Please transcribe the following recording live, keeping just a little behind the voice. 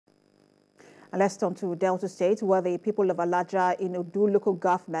And let's turn to Delta State, where the people of Aladja in Udu Local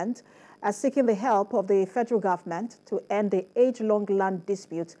Government are seeking the help of the federal government to end the age-long land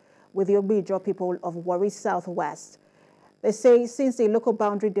dispute with the Ogbe-Ijoh people of Warri South West. They say since the local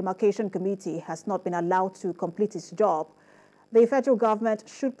boundary demarcation committee has not been allowed to complete its job, the federal government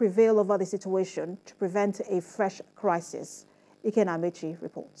should prevail over the situation to prevent a fresh crisis. Iken Amechi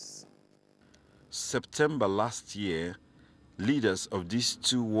reports. September last year, leaders of these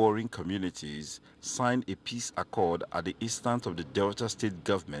two warring communities signed a peace accord at the instance of the Delta State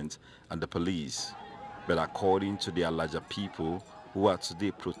government and the police. But according to the Aladja people, who are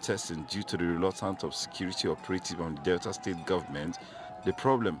today protesting due to the reluctance of security operatives on the Delta State government, the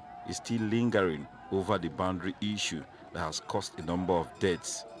problem is still lingering over the boundary issue that has caused a number of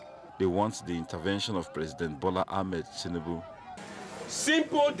deaths. They want the intervention of President Bola Ahmed Tinubu.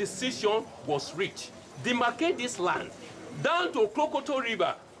 Simple decision was reached. Demarcate this land down to Krokoto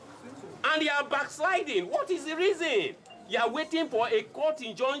River. And they are backsliding. What is the reason? You are waiting for a court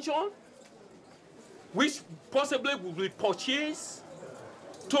injunction, which possibly will be purchased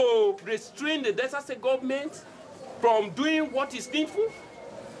to restrain the Delta State government from doing what is needful.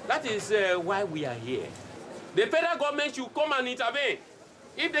 That is why we are here. The federal government should come and intervene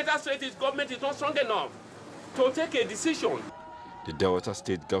if Delta State government is not strong enough to take a decision. The Delta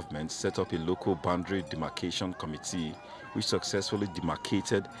State government set up a local boundary demarcation committee which successfully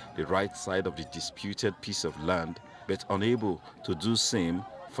demarcated the right side of the disputed piece of land, but unable to do same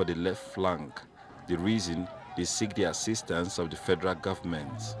for the left flank. The reason, they seek the assistance of the federal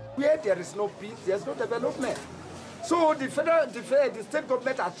government. Where there is no peace, there is no development. So the state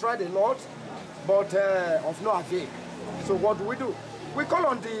government has tried a lot, but of no avail. So what do? We call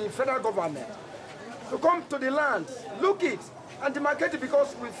on the federal government to come to the land, look it, and demarcate it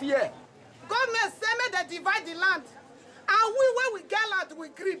because we fear. Government say me they divide the land, and when we get land, we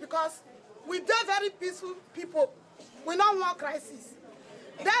agree because we are very peaceful people. We don't want crisis.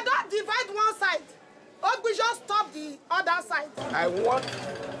 They don't divide one side. Ogbe-Ijoh stop the other side. I want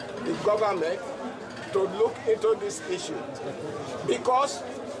the government to look into this issue because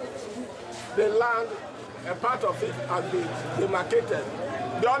the land, a part of it has been demarcated.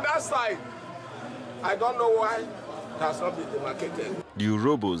 The other side, I don't know why it has not been demarcated. The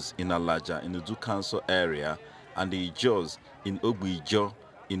Urobos in Aladja in the Udu Council area and the Ijohs in Ogbe-Ijoh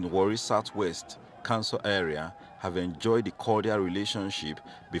in Warri South West Council area have enjoyed a cordial relationship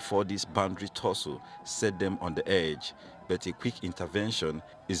before this boundary tussle set them on the edge. But a quick intervention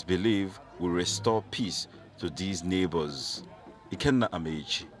is believed will restore peace to these neighbors. Iken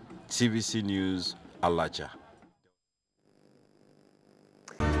Amechi, TVC News, Aladja.